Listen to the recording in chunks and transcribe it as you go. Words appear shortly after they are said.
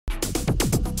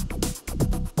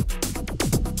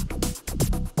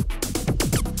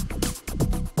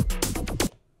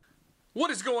What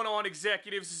is going on,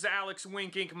 executives? This is Alex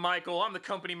Wink Inc. Michael. I'm the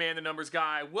company man, the numbers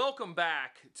guy. Welcome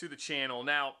back to the channel.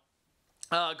 Now,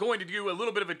 going to do a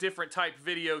little bit of a different type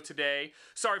video today.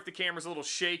 Sorry if the camera's a little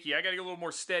shaky. I gotta get a little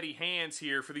more steady hands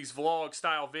here for these vlog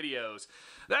style videos.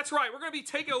 That's right, we're gonna be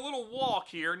taking a little walk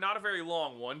here, not a very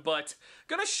long one, but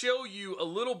gonna show you a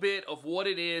little bit of what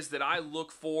it is that I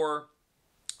look for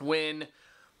when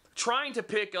trying to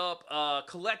pick up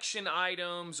collection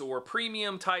items or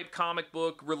premium type comic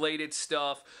book related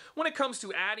stuff when it comes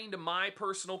to adding to my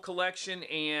personal collection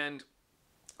and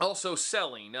also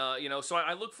selling, so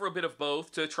I look for a bit of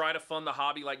both to try to fund the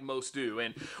hobby like most do.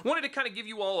 And wanted to kind of give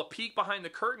you all a peek behind the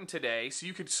curtain today so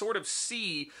you could sort of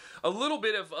see a little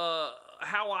bit of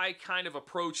how I kind of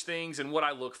approach things and what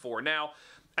I look for. Now,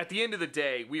 at the end of the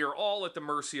day, we are all at the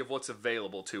mercy of what's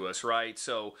available to us, right?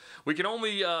 So we can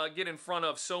only get in front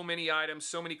of so many items,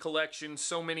 so many collections,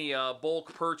 so many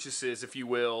bulk purchases, if you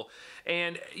will.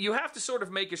 And you have to sort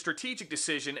of make a strategic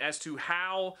decision as to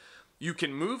how you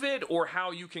can move it or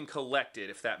how you can collect it,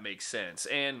 if that makes sense,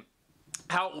 and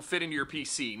how it will fit into your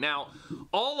PC. Now,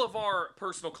 all of our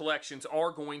personal collections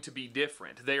are going to be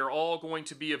different. They are all going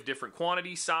to be of different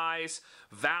quantity, size,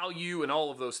 value, and all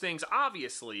of those things,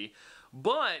 obviously.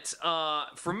 But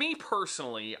for me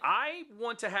personally, I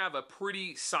want to have a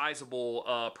pretty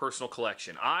sizable personal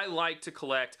collection. I like to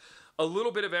collect a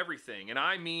little bit of everything, and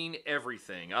I mean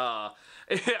everything. I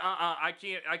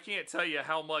can't tell you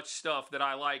how much stuff that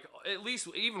I like, at least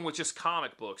even with just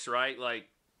comic books, right? Like,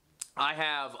 I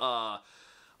have,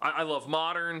 I love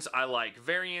moderns, I like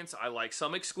variants, I like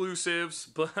some exclusives,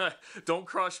 but don't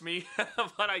crush me,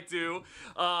 but I do.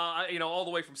 All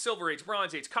the way from Silver Age,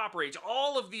 Bronze Age, Copper Age,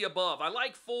 all of the above. I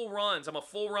like full runs. I'm a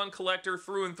full run collector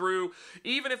through and through.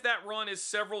 Even if that run is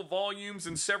several volumes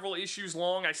and several issues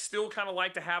long, I still kind of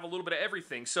like to have a little bit of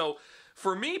everything. So,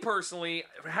 for me personally,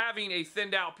 having a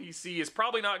thinned out PC is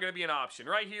probably not going to be an option.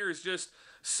 Right here is just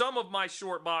some of my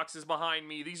short boxes behind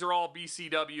me. These are all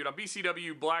BCW'd. I'm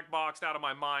BCW black boxed out of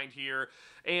my mind here.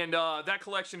 And that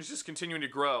collection is just continuing to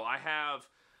grow. I have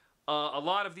a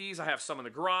lot of these. I have some in the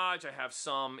garage. I have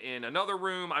some in another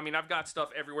room. I mean, I've got stuff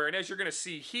everywhere. And as you're going to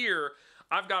see here,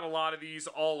 I've got a lot of these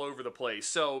all over the place.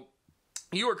 So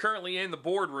you are currently in the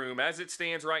boardroom as it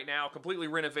stands right now, completely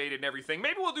renovated and everything.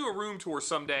 Maybe we'll do a room tour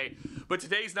someday, but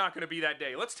today's not going to be that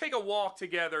day. Let's take a walk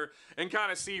together and kind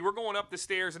of see. We're going up the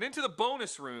stairs and into the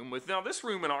bonus room. Now, this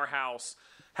room in our house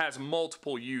has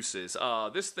multiple uses.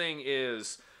 This thing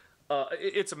is,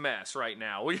 it's a mess right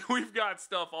now. We've got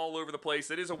stuff all over the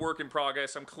place. It is a work in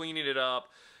progress. I'm cleaning it up,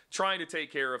 trying to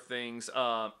take care of things,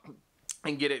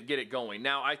 and get it going.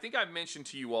 Now, I think I've mentioned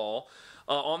to you all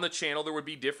on the channel there would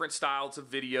be different styles of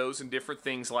videos and different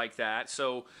things like that.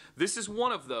 So this is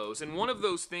one of those. And one of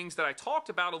those things that I talked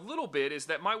about a little bit is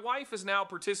that my wife is now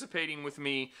participating with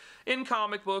me in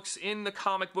comic books, in the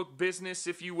comic book business,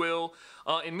 if you will,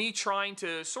 and me trying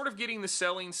to sort of getting the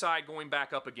selling side going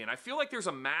back up again. I feel like there's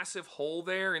a massive hole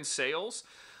there in sales.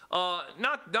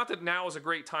 Not that now is a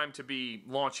great time to be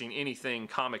launching anything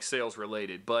comic sales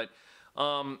related, but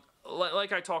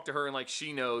like I talked to her and like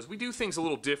she knows, we do things a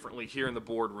little differently here in the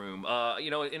boardroom.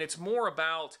 And it's more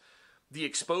about the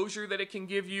exposure that it can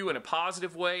give you in a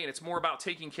positive way, and it's more about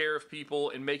taking care of people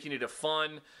and making it a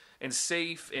fun and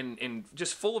safe and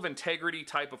just full of integrity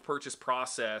type of purchase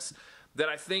process that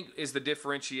I think is the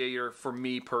differentiator for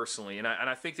me personally. And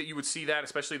I think that you would see that,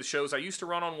 especially the shows I used to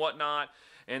run on Whatnot,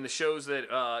 and the shows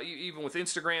that, even with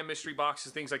Instagram, mystery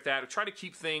boxes, things like that, I try to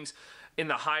keep things in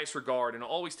the highest regard and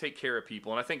always take care of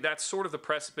people. And I think that's sort of the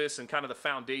precipice and kind of the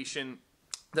foundation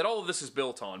that all of this is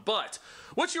built on. But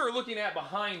what you are looking at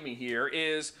behind me here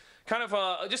is kind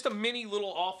of just a mini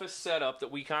little office setup that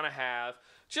we kind of have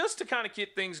just to kind of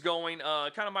get things going.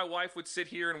 Kind of my wife would sit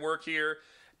here and work here,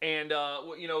 and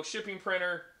shipping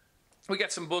printer. We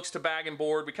got some books to bag and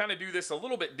board. We kind of do this a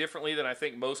little bit differently than I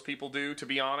think most people do, to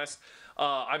be honest.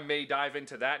 I may dive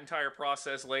into that entire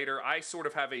process later. I sort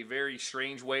of have a very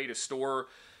strange way to store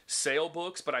sale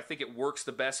books, but I think it works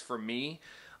the best for me.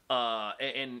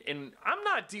 And I'm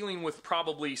not dealing with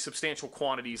probably substantial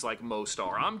quantities like most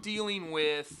are. I'm dealing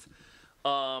with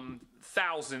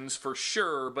thousands for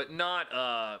sure, but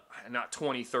not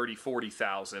 20, 30,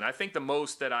 40,000. I think the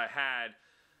most that I had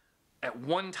at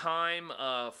one time,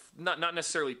 not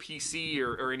necessarily PC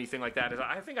or anything like that, is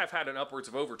I think I've had an upwards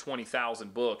of over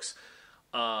 20,000 books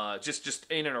just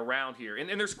in and around here. And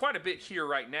there's quite a bit here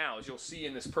right now, as you'll see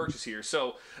in this purchase here.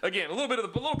 So, again, a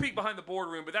little peek behind the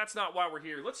boardroom, but that's not why we're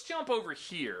here. Let's jump over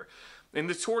here in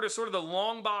the sort of the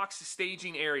long box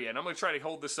staging area. And I'm going to try to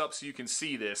hold this up so you can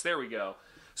see this. There we go.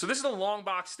 So this is the long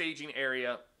box staging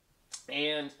area.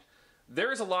 And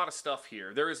there is a lot of stuff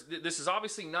here. This is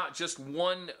obviously not just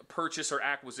one purchase or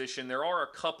acquisition. There are a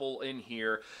couple in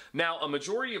here. Now, a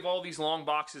majority of all these long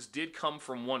boxes did come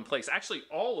from one place. Actually,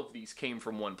 all of these came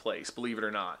from one place, believe it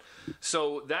or not.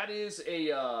 So that is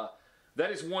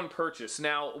one purchase.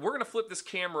 Now, we're going to flip this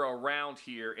camera around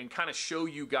here and kind of show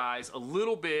you guys a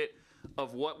little bit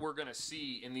of what we're going to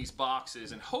see in these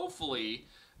boxes. And hopefully,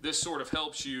 this sort of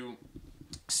helps you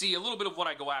see a little bit of what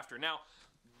I go after. Now,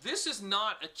 this is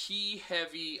not a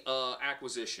key-heavy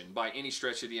acquisition by any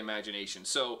stretch of the imagination.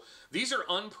 So these are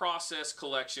unprocessed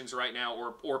collections right now,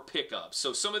 or pickups.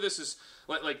 So some of this is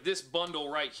like this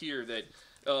bundle right here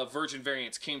that Virgin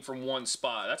Variants came from one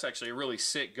spot. That's actually a really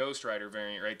sick Ghost Rider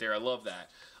variant right there. I love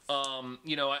that.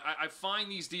 You know, I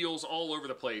find these deals all over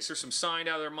the place. There's some signed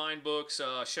out of their mind books.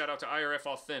 Shout out to IRF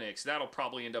Authentics. That'll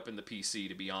probably end up in the PC,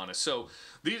 to be honest. So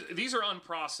these are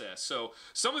unprocessed. So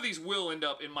some of these will end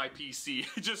up in my PC,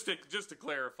 just to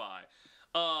clarify.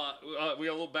 We got a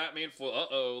little Batman foil.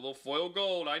 Uh-oh, a little foil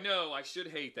gold. I know, I should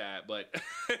hate that, but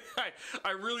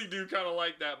I really do kind of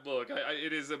like that book.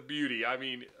 It is a beauty. I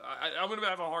mean, I'm going to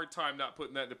have a hard time not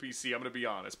putting that in the PC, I'm going to be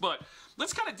honest. But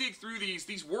let's kind of dig through these.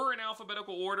 These were in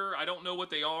alphabetical order. I don't know what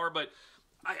they are, but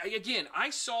again, I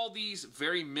saw these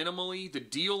very minimally. The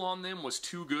deal on them was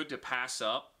too good to pass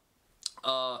up.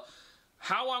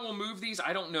 How I will move these,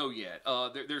 I don't know yet.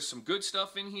 There's some good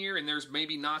stuff in here, and there's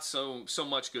maybe not so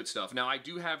much good stuff. Now, I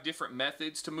do have different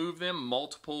methods to move them,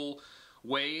 multiple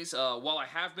ways. While I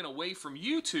have been away from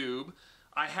YouTube,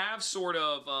 I have sort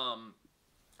of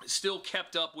still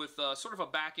kept up with sort of a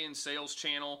back-end sales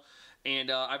channel,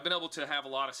 and I've been able to have a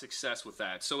lot of success with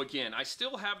that. So again, I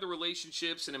still have the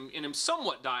relationships, and am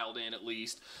somewhat dialed in, at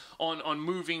least, on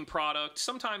moving product,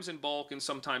 sometimes in bulk and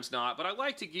sometimes not. But I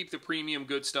like to keep the premium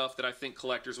good stuff that I think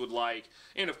collectors would like,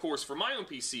 and of course for my own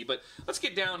PC. But let's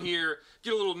get down here,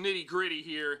 get a little nitty-gritty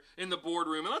here in the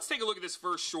boardroom, and let's take a look at this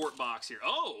first short box here.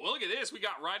 Oh, well, look at this. We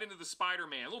got right into the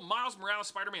Spider-Man. A little Miles Morales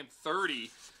Spider-Man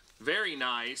 30. Very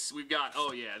nice. We've got,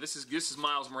 oh yeah, this is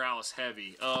Miles Morales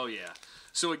heavy. Oh yeah.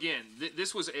 So again,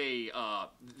 this was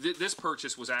this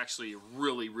purchase was actually a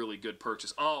really, really good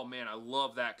purchase. Oh man, I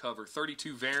love that cover.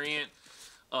 32 variant.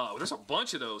 There's a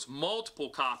bunch of those. Multiple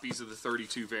copies of the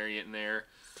 32 variant in there.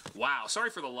 Wow.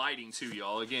 Sorry for the lighting too,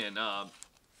 y'all. Again,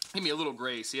 give me a little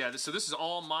grace. Yeah. So this is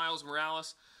all Miles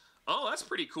Morales. Oh, that's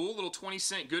pretty cool. Little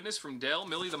 20-cent goodness from Dell.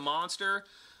 Millie the Monster.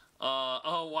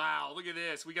 Oh wow, look at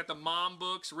this. We got the mom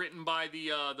books written by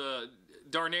the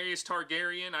Daenerys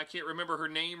Targaryen. I can't remember her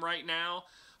name right now,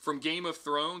 from Game of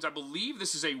Thrones. I believe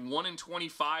this is a 1 in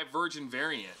 25 Virgin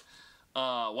variant.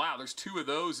 Wow, there's 2 of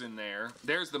those in there.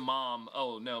 There's the mom.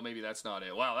 Oh no, maybe that's not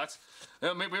it. Wow, that's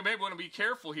maybe want to be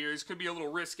careful here. This could be a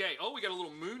little risque. Oh, we got a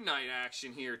little Moon Knight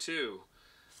action here too.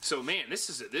 So man, this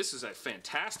is a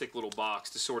fantastic little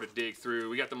box to sort of dig through.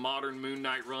 We got the modern Moon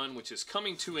Knight run, which is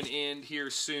coming to an end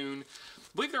here soon.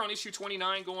 I believe they're on issue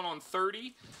 29, going on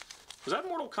 30. Was that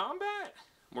Mortal Kombat?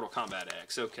 Mortal Kombat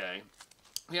X, okay.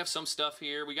 We have some stuff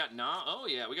here. We got oh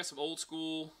yeah, we got some old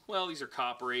school, well, these are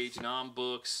Copper Age,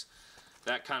 books,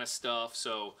 that kind of stuff.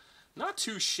 So not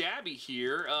too shabby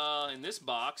here in this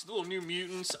box. The little New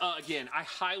Mutants. Again, I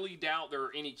highly doubt there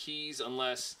are any keys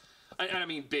unless, I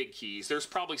mean big keys. There's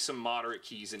probably some moderate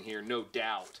keys in here, no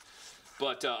doubt.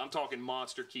 But I'm talking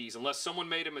monster keys, unless someone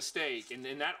made a mistake. And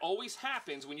that always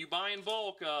happens when you buy in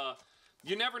bulk.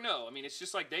 You never know. I mean, it's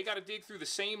just like they got to dig through the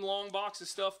same long box of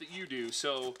stuff that you do.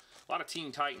 So a lot of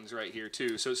Teen Titans right here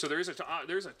too. So there's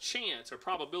a chance or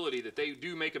probability that they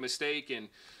do make a mistake and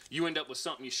you end up with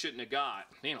something you shouldn't have got.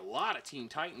 Man, a lot of Teen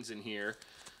Titans in here.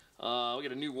 We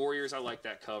got a New Warriors. I like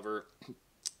that cover.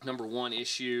 #1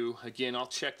 issue. Again, I'll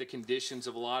check the conditions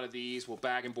of a lot of these. We'll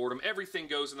bag and board them. Everything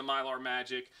goes in the Mylar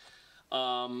Magic.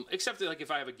 Except like if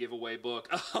I have a giveaway book.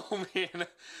 Oh man,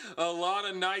 a lot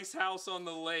of Nice House on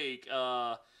the Lake.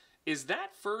 Is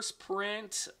that first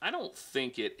print? I don't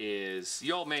think it is.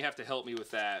 Y'all may have to help me with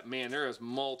that. Man, there is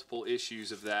multiple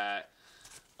issues of that.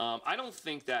 I don't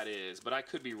think that is, but I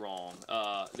could be wrong.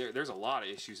 There's a lot of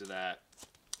issues of that.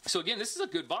 So again, this is a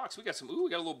good box. We got some, we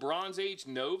got a little Bronze Age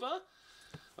Nova.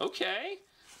 Okay.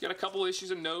 Got a couple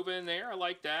issues of Nova in there. I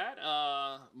like that.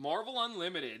 Marvel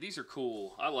Unlimited. These are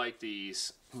cool. I like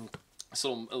these. This a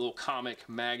little comic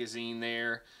magazine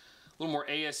there. A little more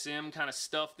ASM kind of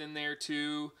stuffed in there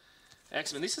too.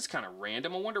 X-Men. This is kind of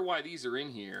random. I wonder why these are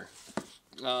in here.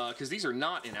 Because these are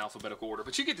not in alphabetical order.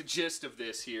 But you get the gist of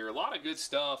this here. A lot of good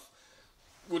stuff.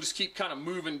 We'll just keep kind of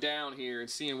moving down here and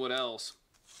seeing what else.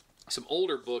 Some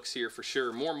older books here for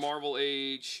sure. More Marvel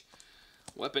Age.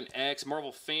 Weapon X.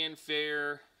 Marvel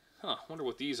Fanfare. Huh, wonder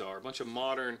what these are. A bunch of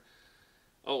modern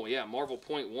Oh yeah, Marvel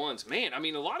 .1s. Man, I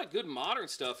mean, a lot of good modern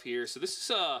stuff here. So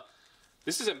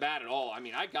this isn't bad at all. I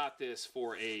mean, I got this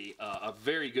for a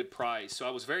very good price, so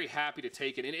I was very happy to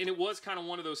take it. And it was kind of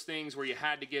one of those things where you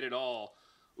had to get it all.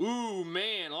 Ooh,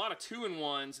 man, a lot of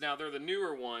 2-in-1s. Now, they're the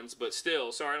newer ones, but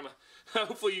still. Sorry,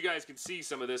 hopefully you guys can see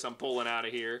some of this I'm pulling out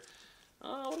of here.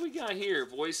 What do we got here?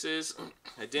 Voices,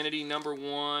 Identity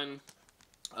 #1.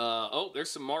 Oh,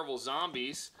 there's some Marvel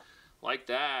Zombies. Like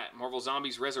that. Marvel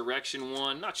Zombies Resurrection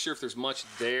 1. Not sure if there's much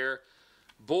there.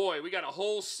 Boy, we got a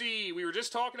whole sea. We were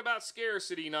just talking about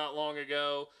scarcity not long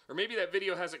ago. Or maybe that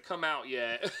video hasn't come out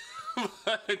yet.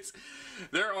 But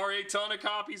there are a ton of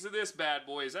copies of this bad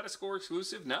boy. Is that a Score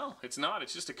exclusive? No, it's not.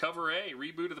 It's just a Cover A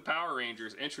reboot of the Power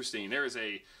Rangers. Interesting. There is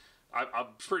I'm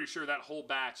pretty sure that whole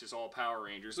batch is all Power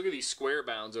Rangers. Look at these square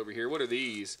bounds over here. What are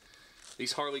these?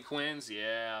 These Harley Quinns?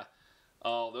 Yeah.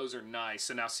 Oh, those are nice.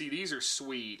 So now, see, these are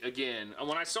sweet. Again,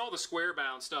 when I saw the square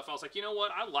bound stuff, I was like, you know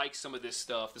what? I like some of this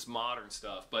stuff, this modern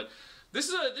stuff. But this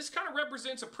kind of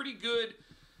represents a pretty good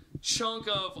chunk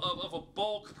of a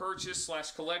bulk purchase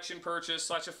 / collection purchase /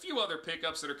 a few other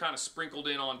pickups that are kind of sprinkled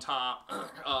in on top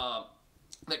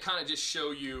that kind of just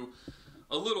show you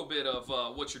a little bit of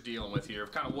what you're dealing with here,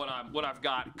 kind of what I've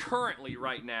got currently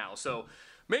right now. So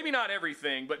maybe not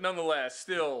everything, but nonetheless,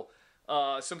 still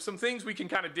some things we can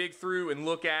kind of dig through and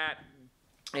look at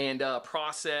and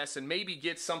process and maybe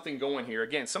get something going here.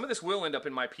 Again, some of this will end up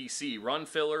in my PC, run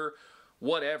filler,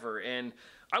 whatever. And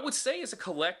I would say as a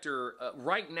collector,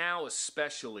 right now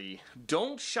especially,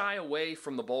 don't shy away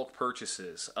from the bulk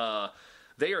purchases.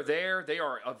 They are there. They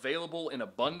are available in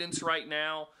abundance right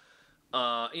now.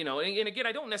 You know, and again,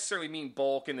 I don't necessarily mean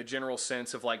bulk in the general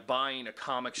sense of like buying a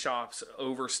comic shop's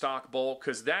overstock bulk,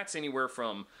 because that's anywhere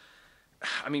from,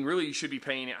 I mean, really you should be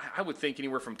paying, I would think,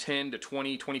 anywhere from 10 to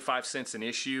 20, 25 cents an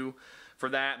issue for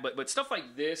that. But stuff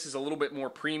like this is a little bit more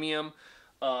premium.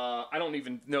 I don't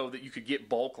even know that you could get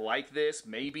bulk like this,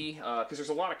 maybe, because there's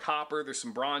a lot of copper, there's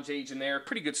some Bronze Age in there,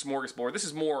 pretty good smorgasbord. This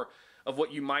is more of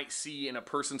what you might see in a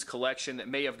person's collection that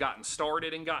may have gotten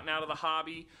started and gotten out of the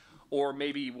hobby, or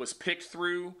maybe was picked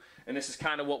through, and this is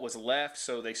kind of what was left,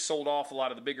 so they sold off a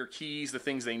lot of the bigger keys, the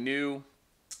things they knew,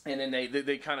 and then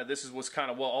they kind of, was kind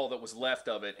of all that was left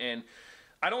of it. And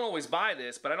I don't always buy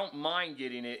this, but I don't mind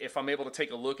getting it if I'm able to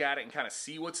take a look at it and kind of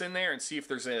see what's in there and see if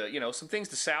there's some things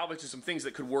to salvage and some things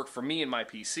that could work for me and my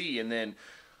PC, and then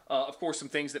of course some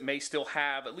things that may still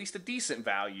have at least a decent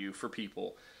value for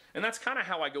people. And that's kind of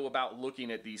how I go about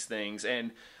looking at these things.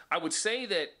 And I would say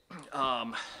that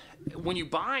when you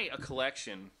buy a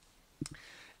collection,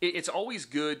 it's always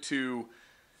good to,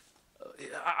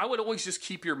 I would always just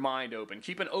keep your mind open.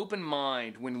 Keep an open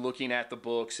mind when looking at the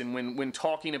books and when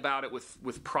talking about it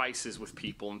with prices with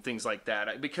people and things like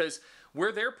that. Because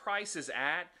where their price is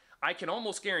at, I can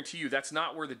almost guarantee you that's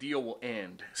not where the deal will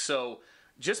end. So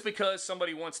just because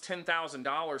somebody wants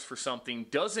 $10,000 for something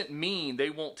doesn't mean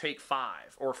they won't take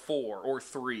 5 or 4 or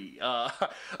 3.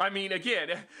 I mean, again,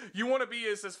 you want to be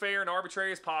as fair and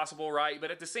arbitrary as possible, right? But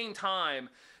at the same time,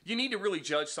 you need to really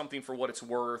judge something for what it's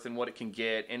worth and what it can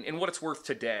get and what it's worth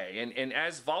today. And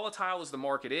as volatile as the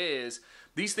market is,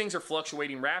 these things are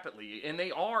fluctuating rapidly, and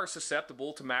they are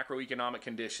susceptible to macroeconomic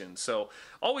conditions. So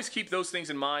always keep those things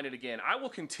in mind. And again, I will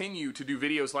continue to do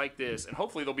videos like this, and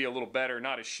hopefully they'll be a little better,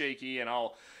 not as shaky, and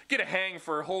I'll get a hang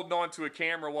for holding on to a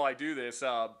camera while I do this.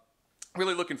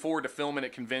 Really looking forward to filming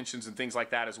at conventions and things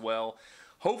like that as well.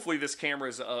 Hopefully this camera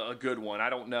is a good one. I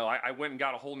don't know. I went and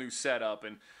got a whole new setup,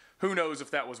 and who knows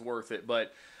if that was worth it.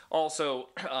 But also,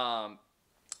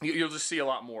 you'll just see a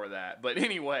lot more of that. But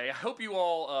anyway, I hope you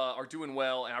all are doing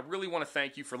well, and I really want to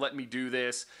thank you for letting me do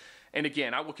this. And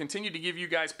again, I will continue to give you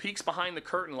guys peeks behind the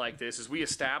curtain like this as we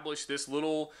establish this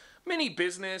little mini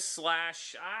business / I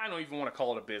don't even want to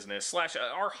call it a business /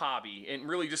 our hobby, and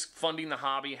really just funding the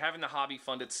hobby, having the hobby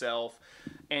fund itself,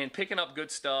 and picking up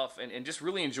good stuff, and just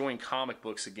really enjoying comic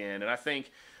books again. And I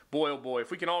think, boy, oh boy,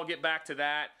 if we can all get back to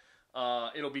that,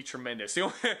 it'll be tremendous.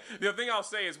 The thing I'll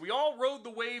say is we all rode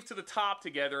the wave to the top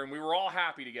together, and we were all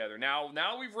happy together.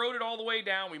 Now we've rode it all the way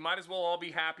down. We might as well all be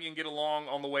happy and get along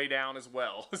on the way down as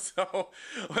well. So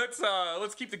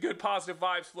let's keep the good positive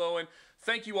vibes flowing.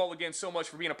 Thank you all again so much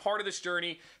for being a part of this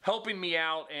journey, helping me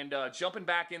out, and jumping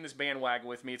back in this bandwagon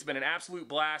with me. It's been an absolute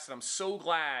blast, and I'm so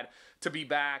glad to be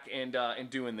back and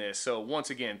doing this. So once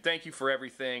again, thank you for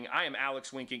everything. I am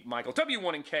Alex Winking Michael,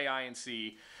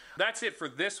 W1NKINC. That's it for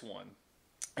this one,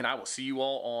 and I will see you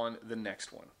all on the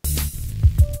next one.